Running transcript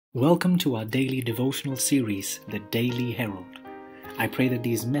Welcome to our daily devotional series, The Daily Herald. I pray that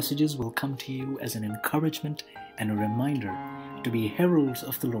these messages will come to you as an encouragement and a reminder to be heralds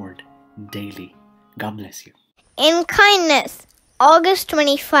of the Lord daily. God bless you. In kindness, August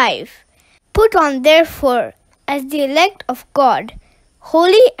 25. Put on therefore, as the elect of God,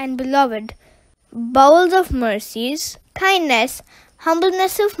 holy and beloved, bowels of mercies, kindness,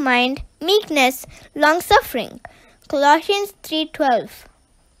 humbleness of mind, meekness, long-suffering. Colossians 3:12.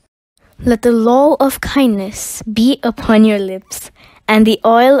 Let the law of kindness be upon your lips, and the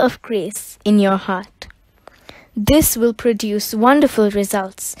oil of grace in your heart. This will produce wonderful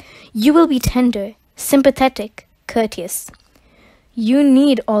results. You will be tender, sympathetic, courteous. You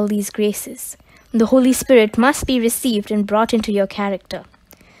need all these graces. The Holy Spirit must be received and brought into your character.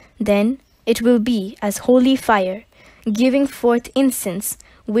 Then it will be as holy fire, giving forth incense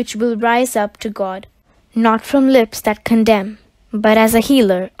which will rise up to God, not from lips that condemn, but as a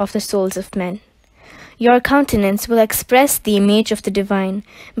healer of the souls of men. Your countenance will express the image of the divine.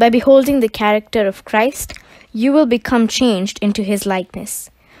 By beholding the character of Christ, you will become changed into his likeness.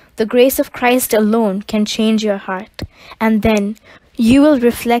 The grace of Christ alone can change your heart, and then you will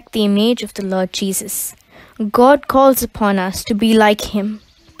reflect the image of the Lord Jesus. God calls upon us to be like him,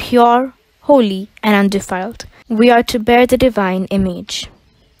 pure, holy, and undefiled. We are to bear the divine image.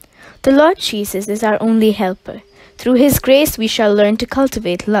 The Lord Jesus is our only helper. Through his grace we shall learn to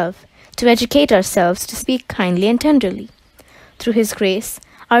cultivate love, to educate ourselves to speak kindly and tenderly. Through his grace,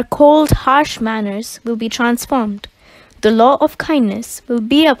 our cold, harsh manners will be transformed. The law of kindness will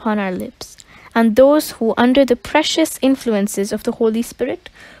be upon our lips, and those who, under the precious influences of the Holy Spirit,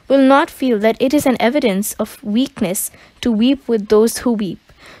 will not feel that it is an evidence of weakness to weep with those who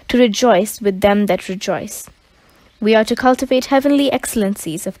weep, to rejoice with them that rejoice. We are to cultivate heavenly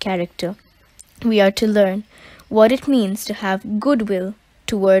excellencies of character. We are to learn what it means to have goodwill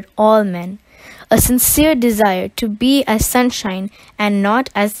toward all men, a sincere desire to be as sunshine and not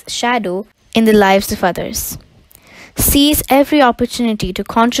as shadow in the lives of others. Seize every opportunity to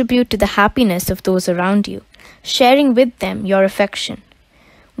contribute to the happiness of those around you, sharing with them your affection.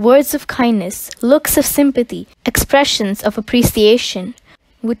 Words of kindness, looks of sympathy, expressions of appreciation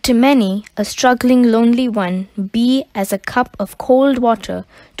would to many, a struggling lonely one, be as a cup of cold water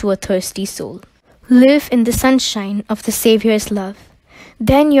to a thirsty soul. Live in the sunshine of the Savior's love.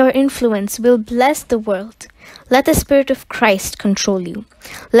 Then your influence will bless the world. Let the Spirit of Christ control you.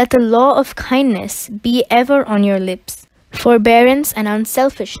 Let the law of kindness be ever on your lips. Forbearance and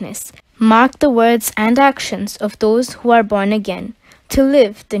unselfishness mark the words and actions of those who are born again to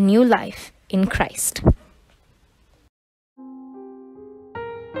live the new life in Christ.